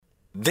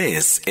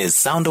This is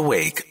Sound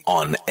Awake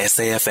on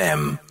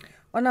SAFM.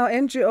 On our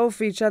NGO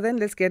feature, then,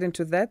 let's get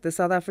into that. The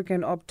South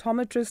African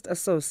Optometrist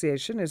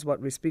Association is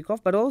what we speak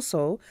of, but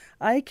also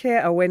Eye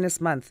Care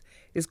Awareness Month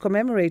is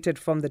commemorated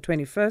from the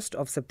 21st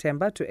of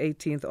September to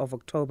 18th of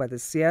October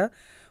this year,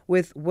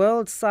 with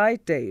World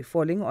Sight Day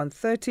falling on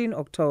 13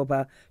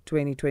 October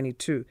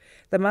 2022.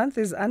 The month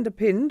is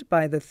underpinned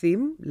by the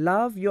theme,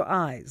 Love Your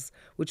Eyes,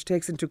 which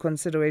takes into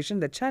consideration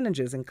the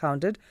challenges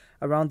encountered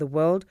around the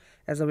world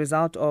as a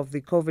result of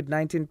the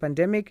COVID-19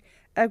 pandemic,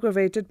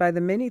 aggravated by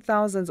the many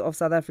thousands of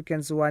South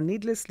Africans who are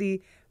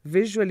needlessly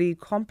visually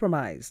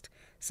compromised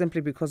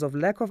simply because of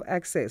lack of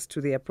access to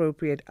the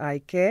appropriate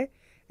eye care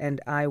and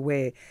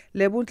eyewear.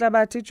 Lebo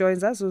Ntlabathi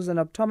joins us, who's an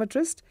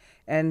optometrist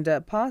and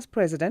past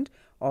president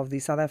of the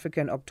South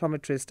African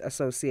Optometrist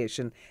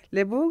Association.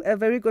 Lebo, a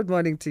very good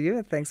morning to you,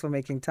 and thanks for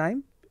making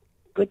time.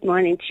 Good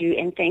morning to you,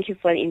 and thank you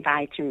for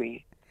inviting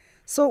me.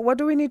 So what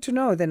do we need to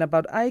know then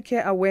about Eye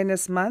Care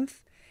Awareness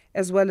Month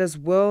as well as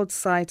World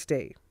Sight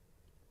Day?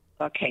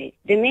 Okay.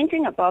 The main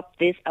thing about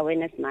this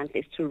awareness month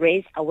is to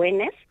raise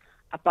awareness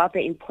about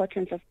the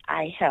importance of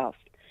eye health,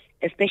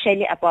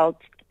 especially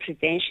about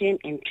prevention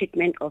and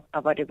treatment of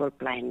avoidable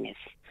blindness.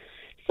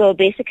 So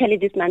basically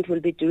this month we'll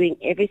be doing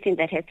everything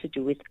that has to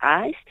do with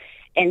eyes,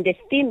 and the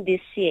theme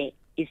this year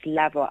is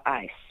Love Your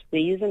Eyes. We're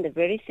using the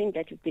very thing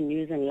that we've been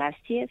using last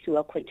year, so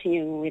we're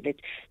continuing with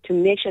it to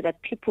make sure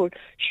that people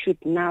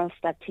should now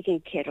start taking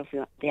care of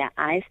their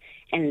eyes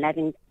and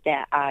loving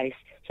their eyes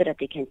so that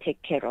they can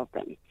take care of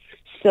them.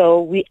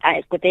 So we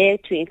are there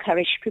to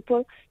encourage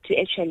people to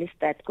actually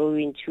start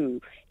going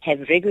to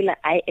have regular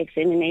eye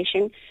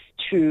examination,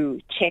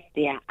 to check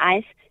their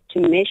eyes, to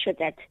make sure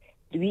that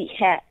we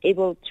are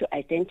able to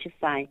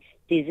identify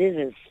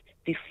diseases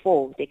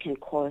before they can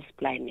cause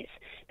blindness.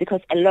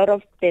 Because a lot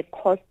of the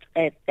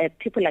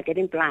people are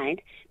getting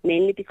blind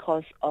mainly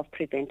because of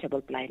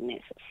preventable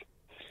blindnesses.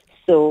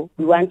 So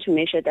we want to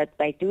make sure that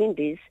by doing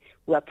this,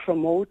 we are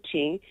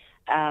promoting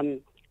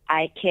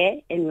eye care,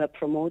 and we are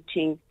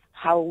promoting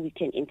how we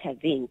can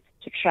intervene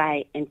to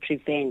try and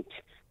prevent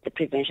the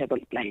preventable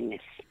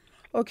blindness.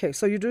 Okay,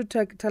 so you do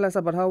tell us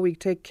about how we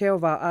take care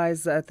of our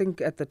eyes. I think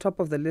at the top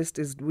of the list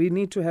is we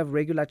need to have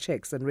regular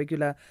checks and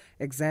regular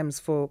exams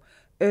for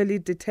early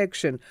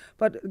detection.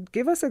 But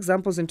give us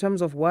examples in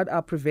terms of what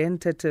are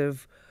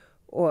preventative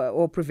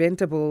or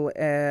preventable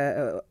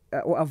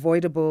or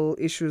avoidable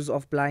issues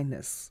of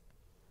blindness.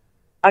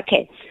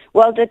 Okay.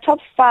 Well, the top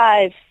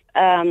 5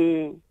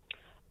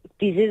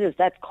 diseases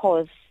that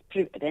cause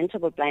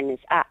preventable blindness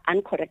are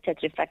uncorrected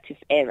refractive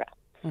error.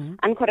 Mm-hmm.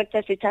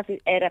 Uncorrected refractive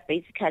error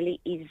basically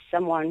is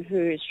someone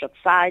who is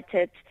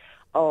short-sighted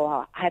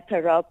or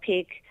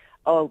hyperopic,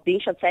 or being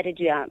short-sighted,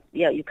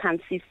 you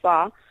can't see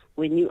far.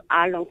 When you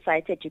are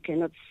long-sighted, you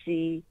cannot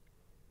see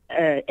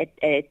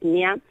at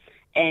near,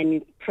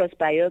 and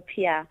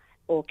presbyopia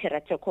or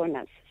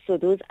keratoconus. So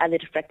those are the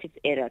refractive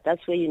errors.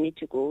 That's where you need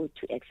to go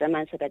to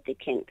examine so that they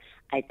can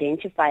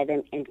identify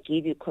them and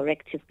give you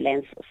corrective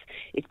lenses.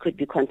 It could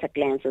be contact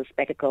lenses,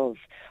 spectacles,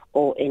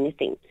 or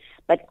anything.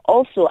 But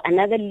also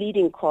another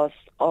leading cause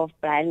of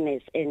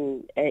blindness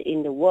in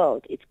the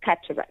world is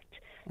cataract.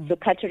 Mm-hmm. So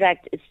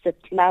cataract is the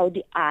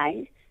cloudy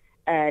eye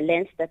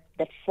lens that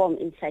form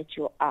inside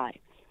your eye.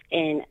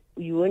 And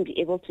you won't be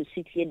able to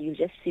see clearly. You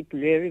just see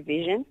blurry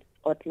vision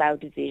or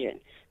cloudy vision.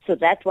 So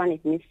that one,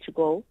 it needs to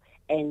go,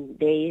 and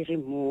they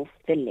remove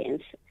the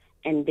lens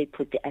and they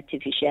put the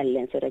artificial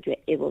lens so that you're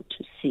able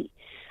to see.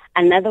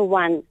 Another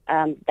one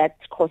that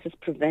causes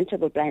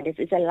preventable blindness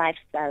is a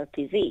lifestyle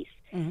disease,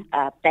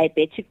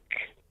 diabetic,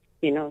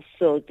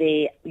 so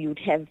you'd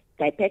have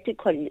diabetic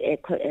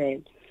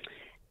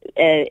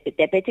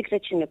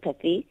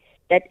retinopathy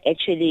that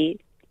actually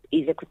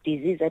is a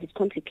disease that is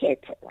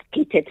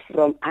complicated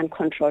from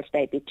uncontrolled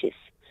diabetes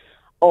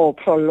or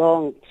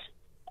prolonged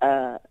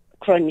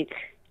chronic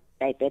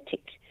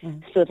diabetic.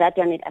 So that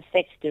one, it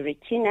affects the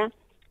retina,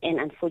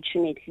 and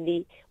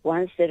unfortunately,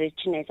 once the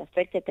retina is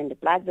affected and the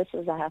blood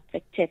vessels are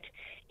affected,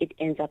 it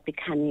ends up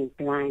becoming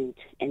blind,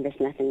 and there's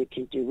nothing we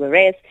can do.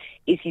 Whereas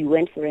if you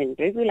went for a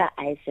regular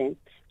eye exam,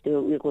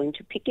 we're going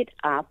to pick it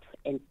up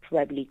and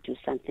probably do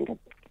something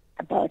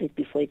about it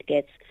before it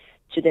gets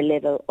to the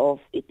level of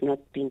it not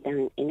being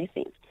done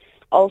anything.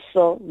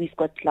 Also, we've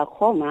got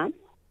glaucoma.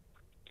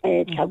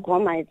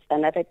 Glaucoma is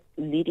another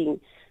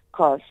leading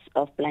cause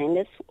of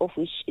blindness, of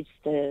which is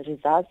the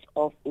result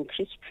of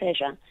increased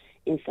pressure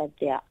inside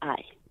their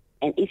eye.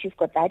 And if you've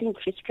got that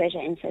increased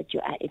pressure inside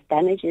your eye, it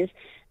damages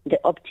the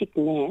optic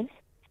nerve,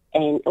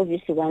 and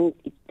obviously when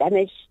it's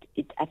damaged,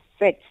 it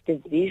affects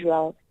the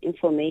visual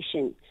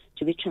information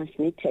to be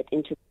transmitted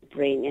into the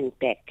brain and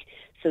back.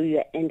 So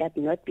you end up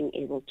not being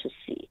able to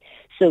see.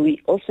 So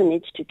we also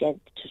need to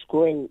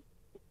go and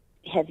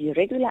have your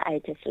regular eye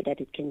test so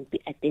that it can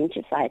be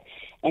identified,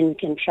 and we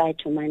can try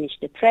to manage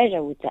the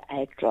pressure with the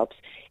eye drops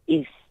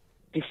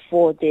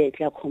before the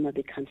glaucoma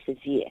becomes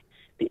severe.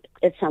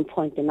 At some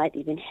point, they might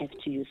even have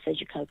to use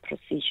surgical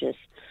procedures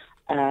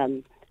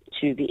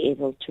to be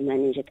able to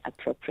manage it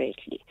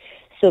appropriately.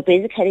 So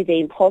basically, the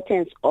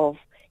importance of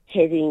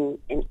having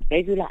a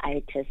regular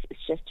eye test is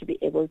just to be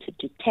able to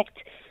detect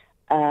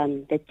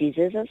the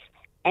diseases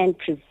and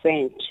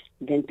prevent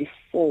them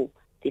before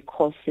they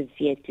cause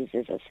severe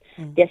diseases.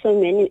 There are so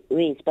many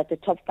ways, but the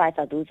top 5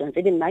 are those ones.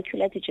 Even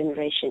macular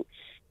degeneration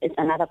is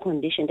another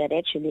condition that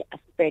actually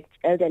affects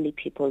elderly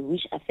people,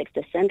 which affects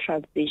the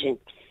central vision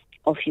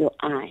of your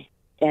eye.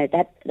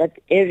 That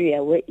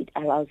area where it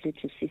allows you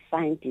to see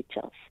fine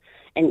details.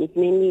 And it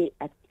mainly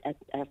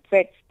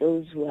affects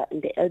those who are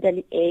in the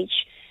elderly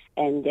age,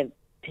 and they'll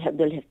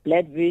have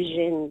blurred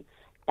vision,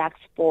 dark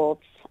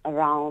spots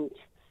around.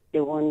 They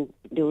will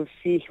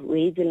see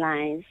wavy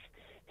lines.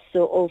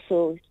 So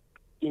also,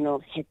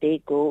 had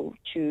they go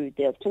to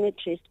the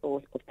optometrist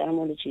or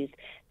ophthalmologist,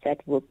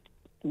 that will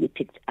be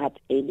picked up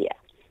earlier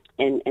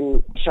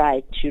and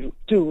try to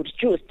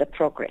reduce the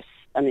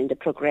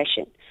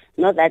progression.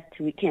 Not that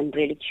we can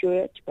really cure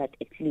it, but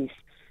at least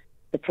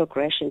the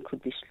progression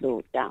could be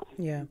slowed down.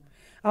 Yeah.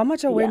 How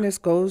much awareness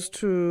goes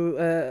to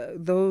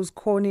those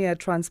cornea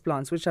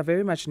transplants, which are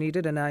very much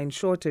needed and are in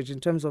shortage in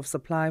terms of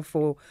supply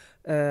for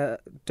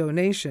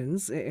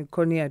donations,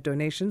 cornea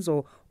donations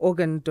or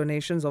organ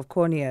donations of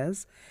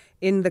corneas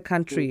in the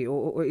country?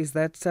 Or is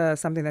that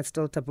something that's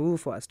still taboo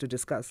for us to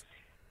discuss?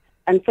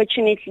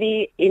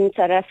 Unfortunately, in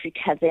South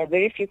Africa, there are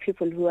very few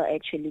people who are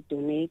actually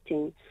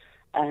donating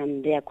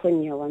their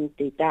cornea once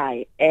they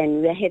die.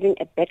 And we're having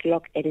a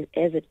backlog as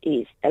it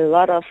is. A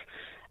lot of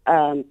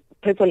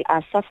people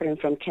are suffering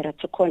from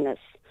keratoconus.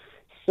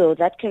 So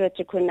that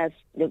keratoconus,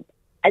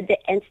 at the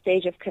end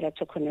stage of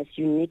keratoconus,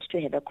 you need to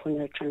have a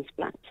corneal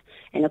transplant.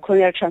 And a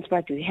corneal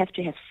transplant, you have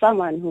to have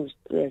someone who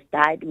has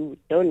died who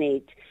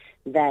donate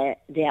their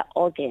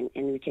organ,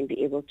 and we can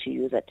be able to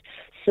use it.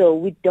 So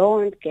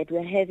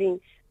we're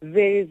having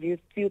very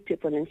few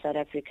people in South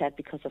Africa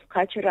because of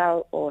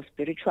cultural or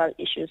spiritual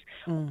issues.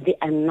 They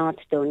are not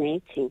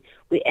donating.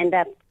 We end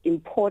up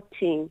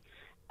importing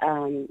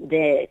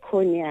the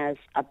corneas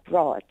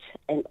abroad,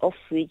 and of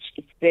which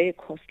it's very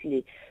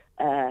costly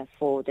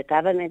for the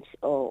government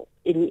or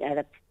any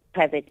other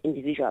private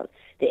individual.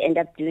 They end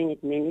up doing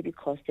it mainly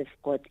because they've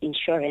got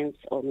insurance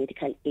or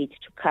medical aid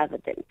to cover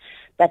them.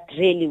 But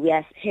really, we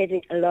are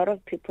having a lot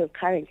of people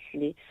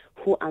currently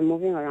who are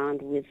moving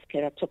around with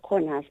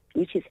keratoconus,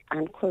 which is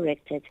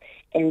uncorrected,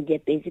 and they're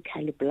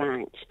basically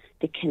blind.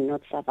 They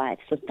cannot survive.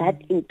 So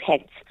that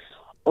impacts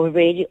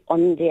already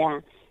on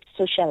their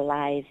social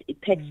lives,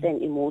 impacts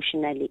them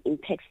emotionally,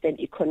 impacts them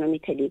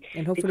economically.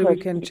 And hopefully we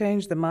can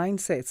change the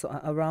mindsets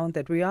around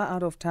that. We are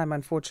out of time,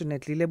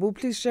 unfortunately. Lebo,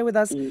 please share with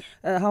us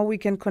how we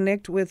can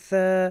connect with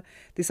the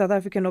South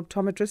African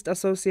Optometrist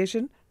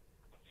Association.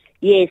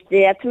 Yes,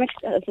 the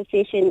Optometrist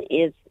Association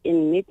is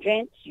in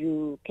Midrand.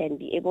 You can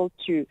be able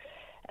to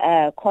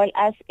call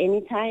us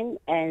anytime,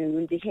 and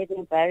we'll be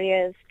having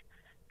various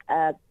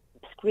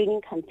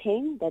screening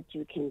campaign that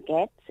you can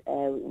get,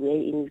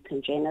 wherein you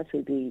can join us.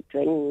 We'll be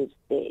joining with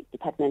the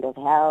Department of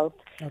Health,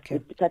 the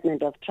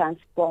Department of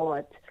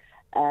Transport.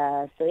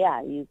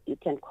 You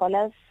can call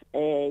us,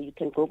 you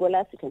can Google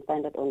us, you can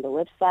find it on the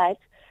website.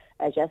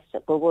 Just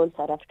Google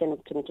South African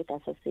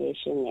Optometric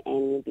Association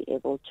and you'll be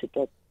able to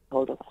get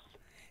hold of us.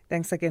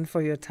 Thanks again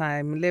for your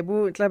time.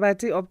 Lebo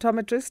Ntlabathi,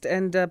 optometrist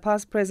and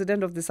past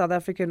president of the South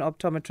African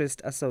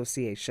Optometrist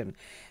Association.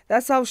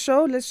 That's our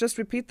show. Let's just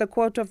repeat the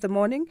quote of the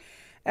morning.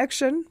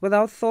 Action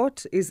without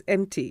thought is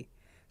empty.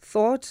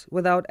 Thought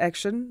without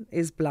action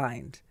is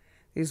blind.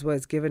 These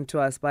words given to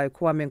us by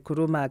Kwame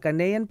Nkrumah, a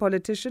Ghanaian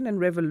politician and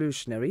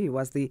revolutionary. He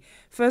was the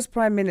first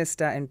Prime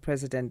Minister and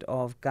President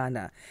of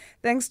Ghana.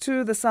 Thanks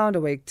to the Sound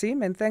Awake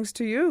team, and thanks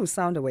to you,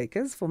 Sound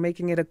Awakers, for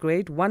making it a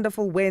great,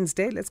 wonderful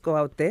Wednesday. Let's go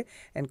out there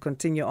and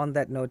continue on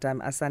that note.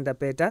 I'm Asanda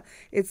Beta.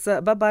 It's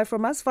bye-bye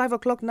from us. 5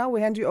 o'clock now.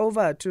 We hand you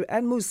over to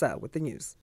Ann Musa with the news.